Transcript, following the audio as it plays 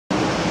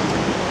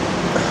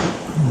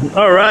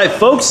All right,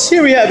 folks,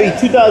 here we have a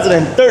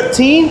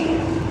 2013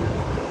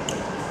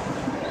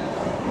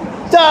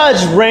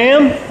 Dodge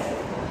Ram.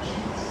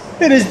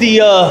 It is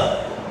the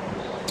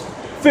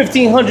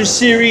 1500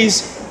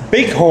 series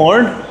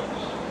Bighorn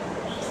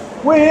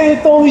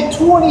with only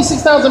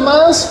 26,000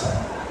 miles.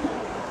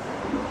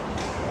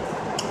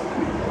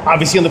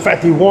 Obviously on the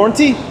factory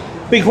warranty.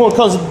 Bighorn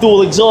comes with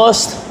dual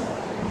exhaust,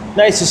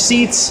 nicer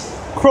seats,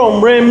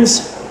 chrome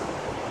rims.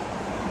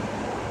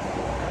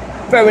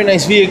 Very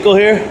nice vehicle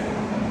here.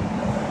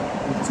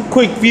 It's a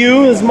quick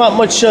view. There's not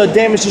much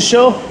damage to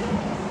show,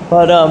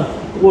 but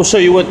we'll show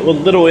you what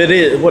little it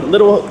is, what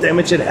little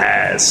damage it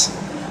has.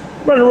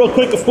 Running real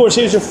quick, of course,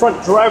 here's your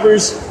front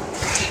driver's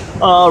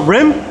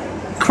rim.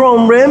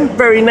 Chrome rim,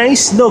 very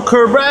nice, no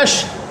curb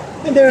rash.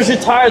 And there's your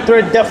tire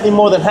tread, definitely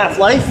more than half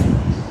life.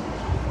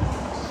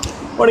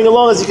 Running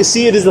along, as you can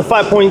see, it is the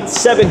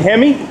 5.7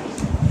 Hemi.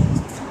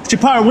 It's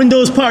your power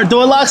windows, power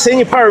door locks, and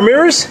your power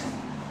mirrors.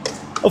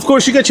 Of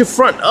course, you got your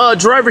front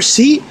driver's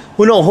seat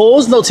with no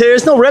holes, no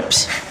tears, no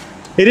rips.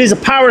 It is a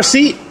power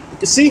seat, you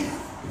can see.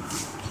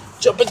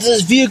 Jump into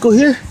this vehicle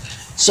here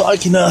so I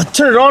can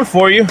turn it on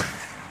for you.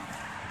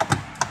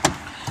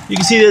 You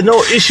can see there's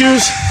no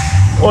issues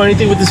or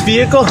anything with this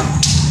vehicle.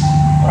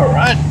 All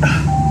right.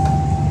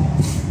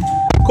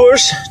 Of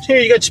course, here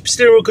you got your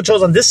steering wheel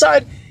controls on this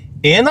side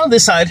and on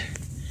this side.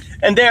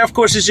 And there, of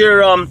course, is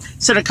your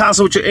center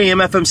console with your AM,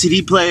 FM,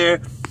 CD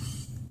player.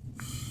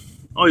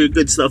 All your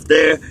good stuff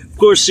there. Of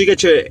course, you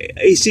got your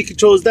AC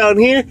controls down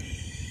here.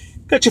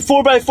 Got your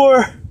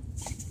 4x4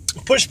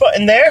 push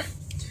button there.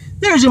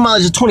 There's your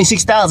mileage of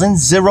 26,018.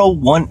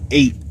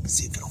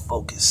 See if it'll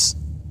focus.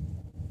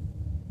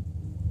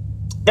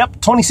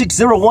 Yep,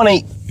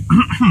 26,018.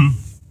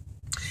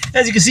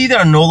 As you can see, there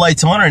are no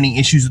lights on or any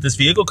issues with this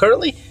vehicle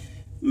currently.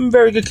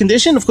 Very good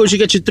condition. Of course, you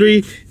got your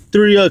three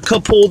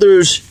cup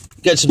holders.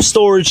 You got some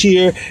storage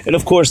here, and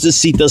of course, this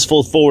seat does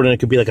fold forward, and it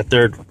could be like a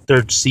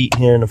third seat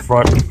here in the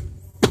front.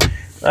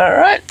 All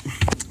right,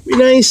 be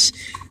nice.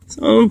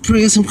 So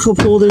probably got some cup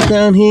holders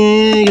down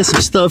here. You got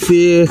some stuff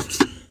here.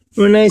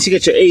 Very nice. You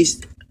got your ace.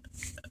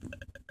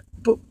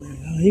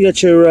 You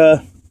got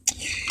your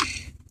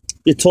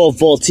 12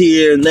 volt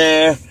here and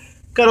there.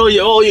 Got all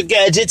your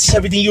gadgets,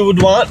 everything you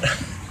would want.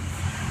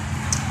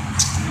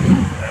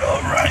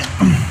 All right.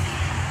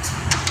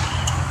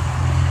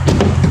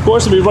 Of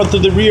course, let me run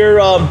through the rear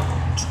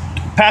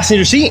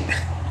passenger seat,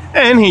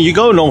 and here you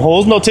go. No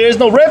holes, no tears,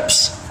 no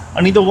rips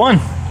on either one.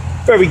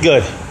 Very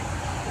good.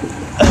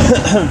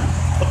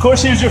 Of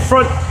course, here's your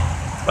front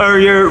or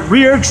your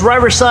rear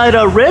driver's side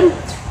rim.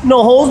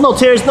 No holes, no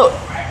tears, no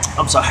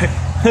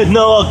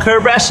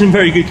curb rash, in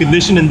very good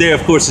condition. And there,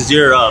 of course, is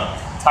your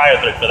tire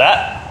thread for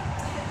that.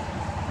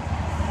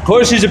 Of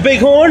course, here's a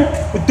Bighorn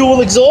with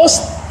dual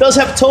exhaust. Does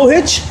have a tow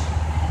hitch.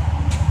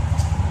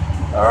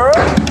 All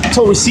right,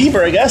 tow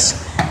receiver, I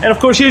guess. And of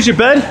course, here's your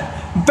bed.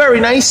 Very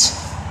nice,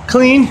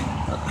 clean.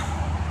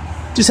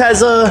 Just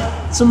has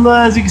some,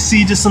 as you can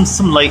see, just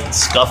some light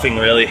scuffing,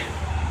 really.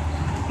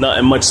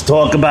 Nothing much to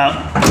talk about.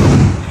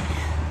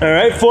 All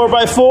right,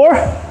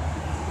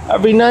 4x4.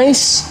 Very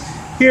nice.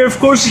 Here, of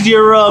course, is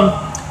your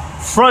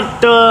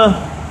front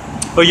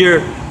or your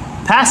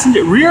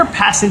rear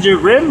passenger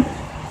rim,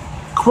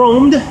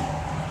 chromed.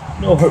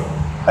 No,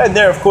 and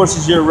there, of course,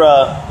 is your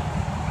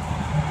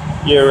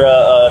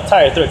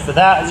tire thread for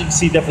that. As you can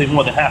see, definitely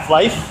more than half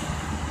life.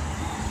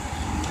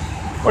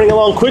 Running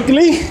along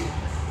quickly.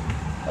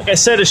 Like I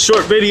said, a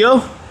short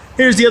video.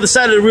 Here's the other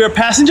side of the rear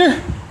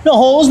passenger. No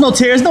holes, no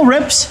tears, no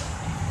rips.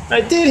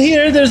 I did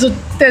hear there's a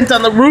dent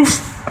on the roof.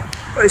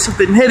 Probably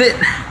something hit it.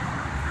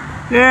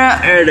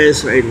 Yeah, there it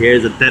is, right here.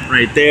 There's a dent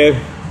right there.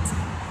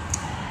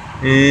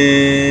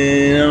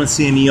 And I don't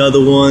see any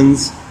other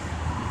ones.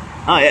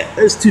 Oh yeah,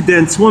 there's two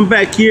dents. One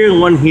back here and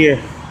one here.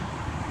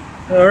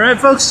 Alright,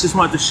 folks, just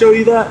wanted to show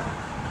you that.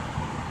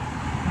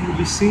 Can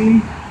you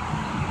see?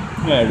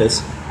 There it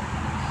is.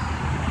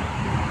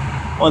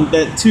 One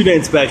dent, two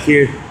dents back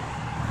here.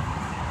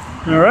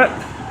 Alright.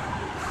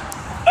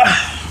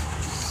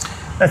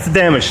 That's the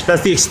damage.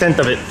 That's the extent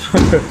of it.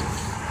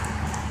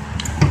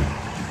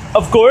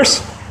 Of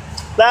course,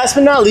 last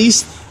but not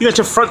least, you got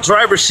your front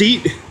driver's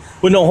seat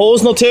with no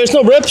holes, no tears,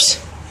 no rips.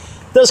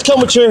 Does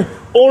come with your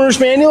owner's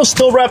manual,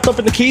 still wrapped up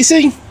in the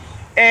casing,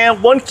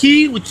 and one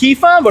key with key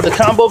fob, or the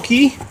combo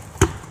key,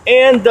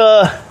 and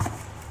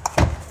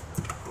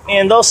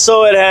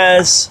also it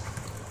has,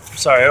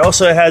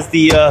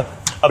 the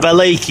a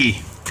valet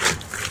key.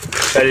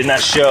 I did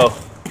not show,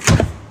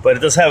 but it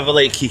does have a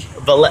valet key.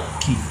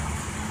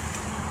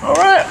 All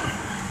right,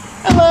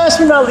 and last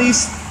but not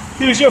least,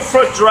 here's your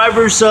front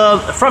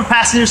front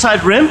passenger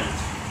side rim.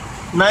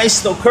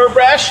 Nice, no curb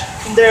rash.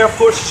 And there, of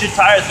course, is your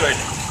tire thread.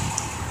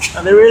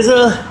 Now there is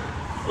a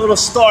little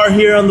star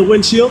here on the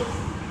windshield.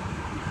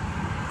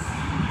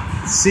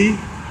 See,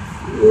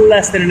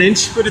 less than an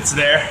inch, but it's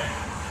there.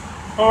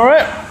 All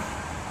right.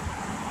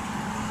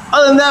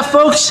 Other than that,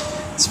 folks,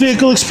 this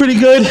vehicle looks pretty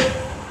good.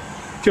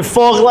 Your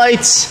fog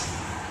lights,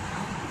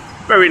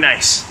 very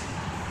nice.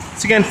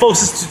 So again, folks,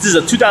 this is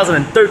a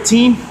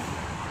 2013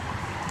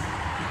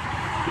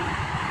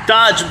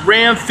 Dodge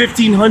Ram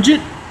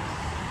 1500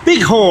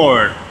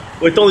 Bighorn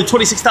with only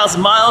 26,000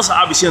 miles,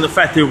 obviously on the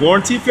factory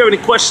warranty. If you have any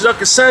questions or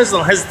concerns,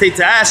 don't hesitate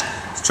to ask.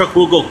 This truck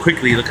will go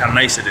quickly. Look how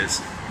nice it is.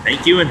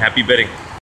 Thank you and happy bidding.